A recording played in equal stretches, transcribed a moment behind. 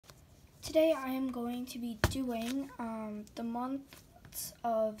Today I am going to be doing the months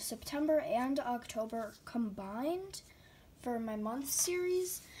of September and October combined for my month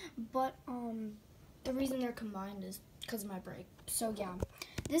series, but the reason they're combined is because of my break. So yeah,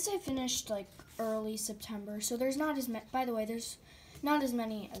 this I finished like early September, so there's not as many, by the way, there's not as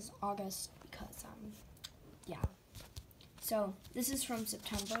many as August because yeah. So this is from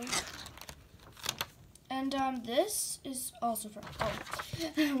September. And this is also for,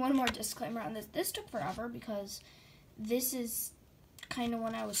 one more disclaimer on this. This took forever because this is kind of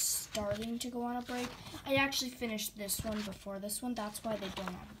when I was starting to go on a break. I actually finished this one before this one. That's why they don't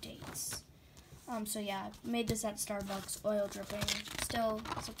have dates. So yeah, made this at Starbucks, oil dripping, still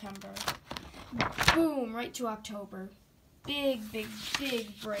September. Boom, right to October. Big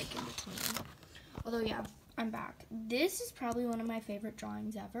break in between. Although yeah, I'm back. This is probably one of my favorite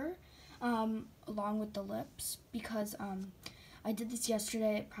drawings ever. Along with the lips, because I did this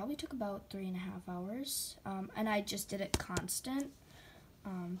yesterday. It probably took about 3.5 hours, and I just did it constant.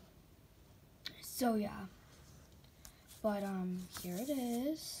 So yeah, but here it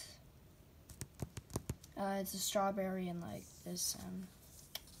is. It's a strawberry and like this.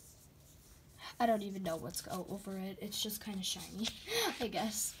 I don't even know what's over it. It's just kind of shiny, I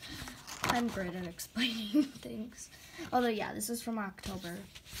guess. I'm great at explaining things. Although yeah, this is from October.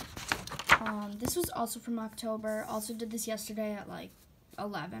 This was also from October. Also did this yesterday at like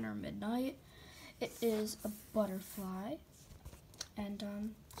 11 or midnight. It is a butterfly. And,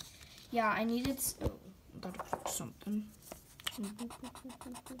 yeah, I needed, gotta put something.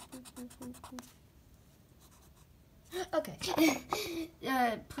 Okay.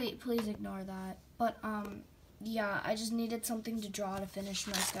 Please ignore that. But, yeah, I just needed something to draw to finish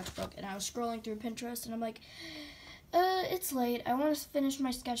my sketchbook. And I was scrolling through Pinterest and I'm like, it's late. I want to finish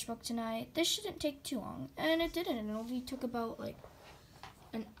my sketchbook tonight. This shouldn't take too long. And it didn't. It only took about, like,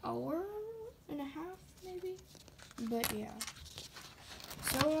 an hour and a half, maybe? But, yeah.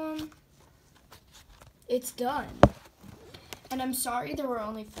 So, it's done. And I'm sorry there were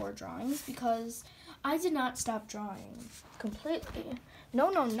only 4 drawings because I did not stop drawing completely. No.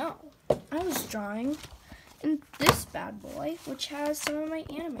 I was drawing in this bad boy, which has some of my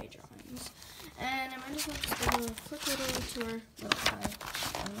anime drawings. And I might as well just do a quick little tour.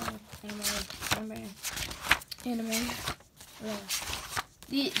 Anime.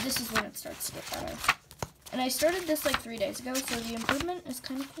 This is when it starts to get better. And I started this like 3 days ago, so the improvement is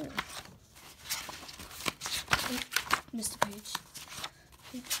kind of cool. Oop, missed a page.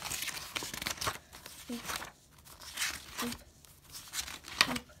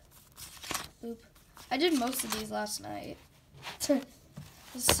 Oop. I did most of these last night.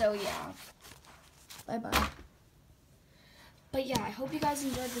 So yeah. Bye-bye. But yeah, I hope you guys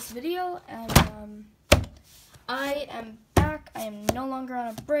enjoyed this video, and I am back. I am no longer on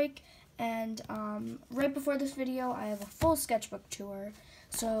a break, and right before this video, I have a full sketchbook tour,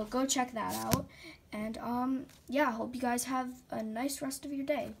 so go check that out. And yeah, I hope you guys have a nice rest of your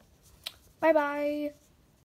day. Bye-bye.